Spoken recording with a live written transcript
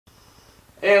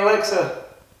Hey Alexa,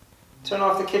 turn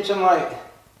off the kitchen light.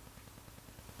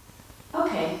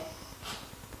 Okay.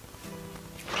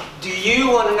 Do you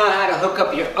want to know how to hook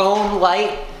up your own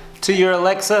light to your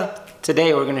Alexa?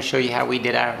 Today we're going to show you how we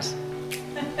did ours.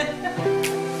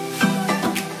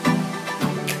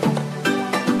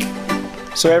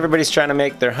 So everybody's trying to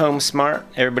make their home smart.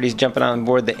 Everybody's jumping on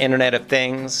board the Internet of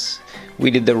Things.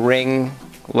 We did the Ring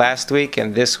last week,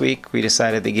 and this week we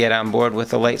decided to get on board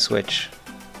with the light switch.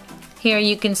 Here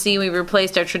you can see we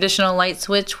replaced our traditional light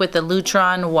switch with the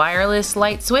Lutron wireless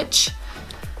light switch.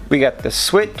 We got the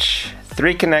switch,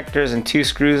 3 connectors, and 2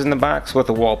 screws in the box with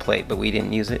a wall plate, but we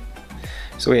didn't use it.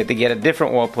 So we had to get a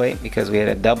different wall plate because we had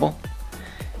a double.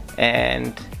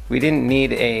 And we didn't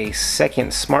need a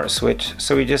second smart switch,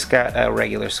 so we just got a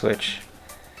regular switch.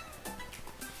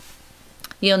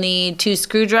 You'll need 2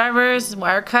 screwdrivers,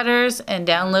 wire cutters, and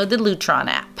download the Lutron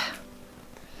app.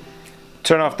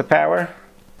 Turn off the power.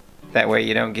 That way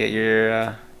you don't get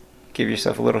your, give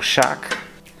yourself a little shock.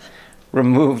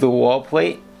 Remove the wall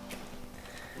plate.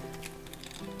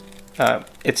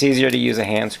 It's easier to use a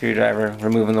hand screwdriver,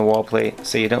 removing the wall plate,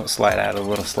 so you don't slide out of the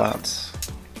little slots.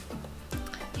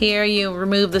 Here you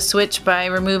remove the switch by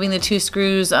removing the 2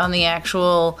 screws on the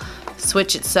actual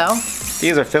switch itself.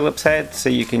 These are Phillips heads, so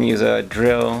you can use a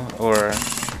drill or a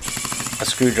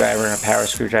screwdriver, a power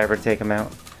screwdriver to take them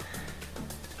out.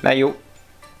 Now you'll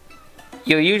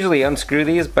usually unscrew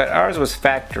these, but ours was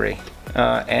factory,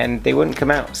 and they wouldn't come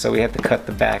out, so we had to cut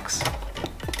the backs.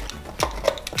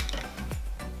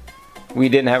 We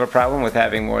didn't have a problem with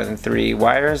having more than 3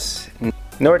 wires,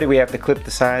 nor did we have to clip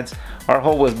the sides. Our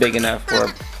hole was big enough where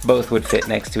both would fit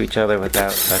next to each other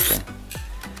without touching.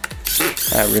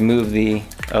 Remove the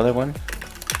other one.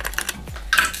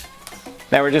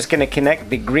 Now we're just going to connect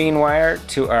the green wire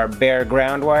to our bare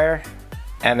ground wire,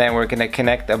 and then we're going to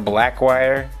connect a black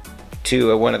wire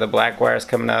to one of the black wires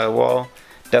coming out of the wall.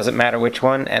 Doesn't matter which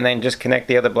one, and then just connect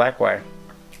the other black wire.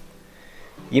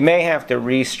 You may have to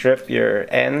re-strip your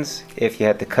ends if you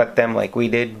had to cut them like we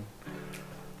did.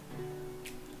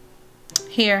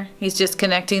 Here, he's just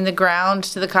connecting the ground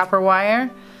to the copper wire.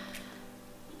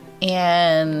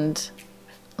 And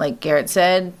like Garrett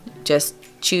said, just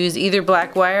choose either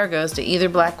black wire, goes to either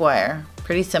black wire.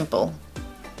 Pretty simple.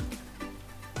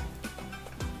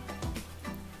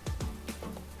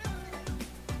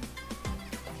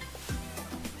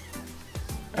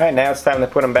 Alright, now it's time to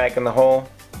put them back in the hole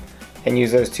and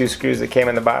use those 2 screws that came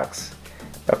in the box.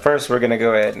 But first we're going to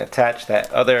go ahead and attach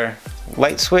that other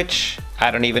light switch.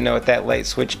 I don't even know what that light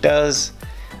switch does.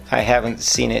 I haven't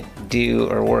seen it do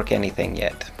or work anything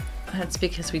yet. That's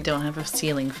because we don't have a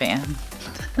ceiling fan.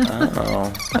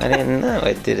 Oh, I didn't know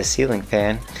it did a ceiling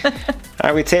fan.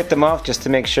 Alright, we taped them off just to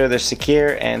make sure they're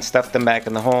secure and stuffed them back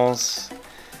in the holes.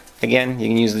 Again, you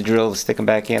can use the drill to stick them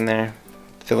back in there.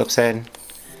 Phillips head.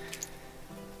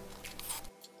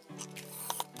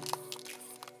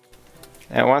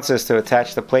 Now it wants us to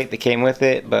attach the plate that came with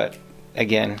it, but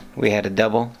again, we had a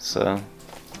double, so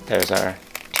there's our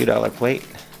 $2 plate.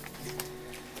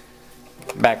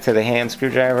 Back to the hand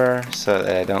screwdriver so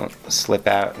that I don't slip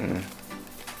out and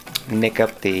nick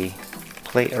up the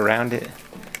plate around it.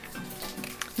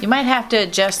 You might have to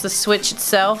adjust the switch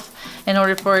itself in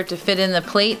order for it to fit in the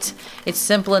plate. It's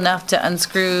simple enough to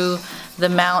unscrew the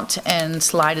mount and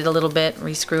slide it a little bit,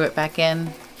 re-screw it back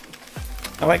in.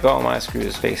 I like all my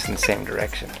screws facing the same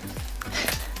direction.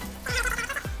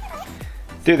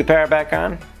 Threw the power back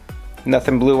on,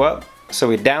 nothing blew up, so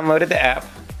we downloaded the app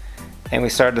and we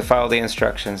started to follow the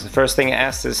instructions. The first thing it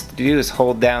asked us to do is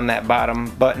hold down that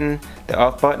bottom button, the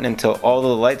off button, until all the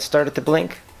lights started to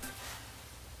blink.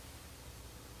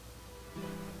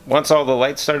 Once all the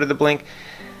lights started to blink,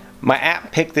 my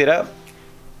app picked it up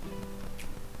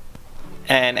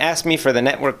and asked me for the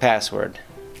network password.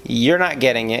 You're not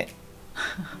getting it,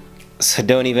 so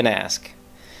don't even ask.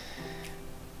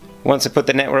 Once I put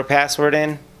the network password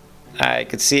in, I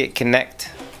could see it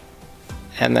connect,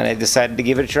 and then I decided to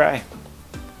give it a try.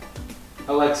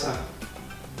 Alexa,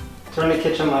 turn the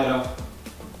kitchen light off.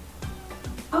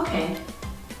 Okay.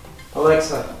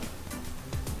 Alexa,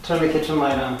 turn the kitchen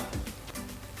light on.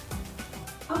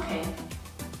 Okay.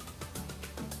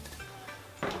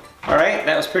 Alright,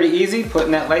 that was pretty easy,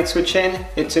 putting that light switch in.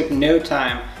 It took no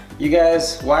time. You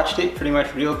guys watched it pretty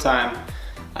much real time.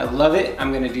 I love it.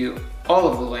 I'm going to do all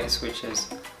of the light switches.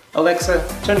 Alexa,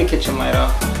 turn the kitchen light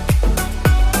off.